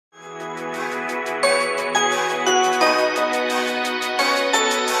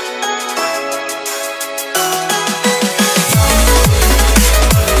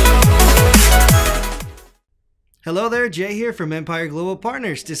Hello there, Jay here from Empire Global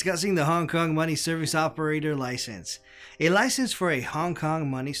Partners, discussing the Hong Kong Money Service Operator License. A license for a Hong Kong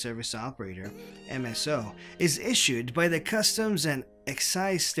Money Service Operator, MSO, is issued by the Customs and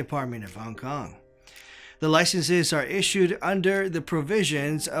Excise Department of Hong Kong. The licenses are issued under the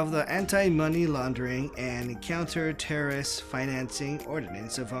provisions of the Anti-Money Laundering and Counter-Terrorist Financing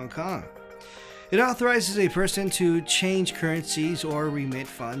Ordinance of Hong Kong. It authorizes a person to change currencies or remit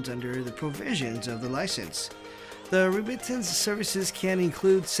funds under the provisions of the license. The remittance services can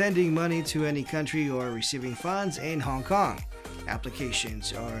include sending money to any country or receiving funds in Hong Kong.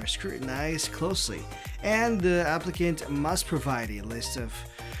 Applications are scrutinized closely, and the applicant must provide a list of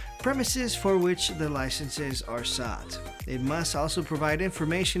premises for which the licenses are sought. It must also provide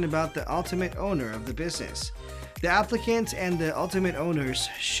information about the ultimate owner of the business. The applicant and the ultimate owners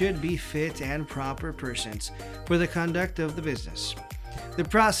should be fit and proper persons for the conduct of the business. The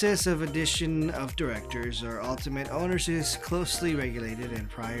process of addition of directors or ultimate owners is closely regulated, and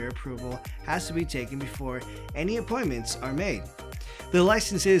prior approval has to be taken before any appointments are made. The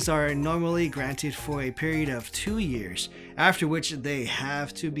licenses are normally granted for a period of 2 years, after which they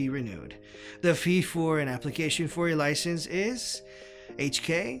have to be renewed. The fee for an application for a license is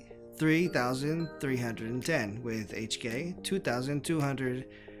HK 3,310 with HK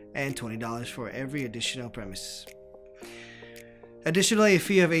 $2,220 for every additional premise. Additionally, a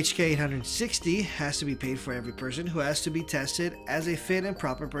fee of HK 860 has to be paid for every person who has to be tested as a fit and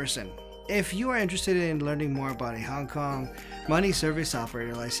proper person. If you are interested in learning more about a Hong Kong Money Service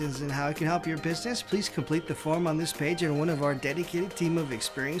Operator license and how it can help your business, please complete the form on this page, and one of our dedicated team of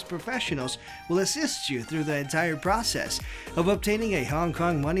experienced professionals will assist you through the entire process of obtaining a Hong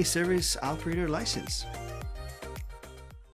Kong Money Service Operator license.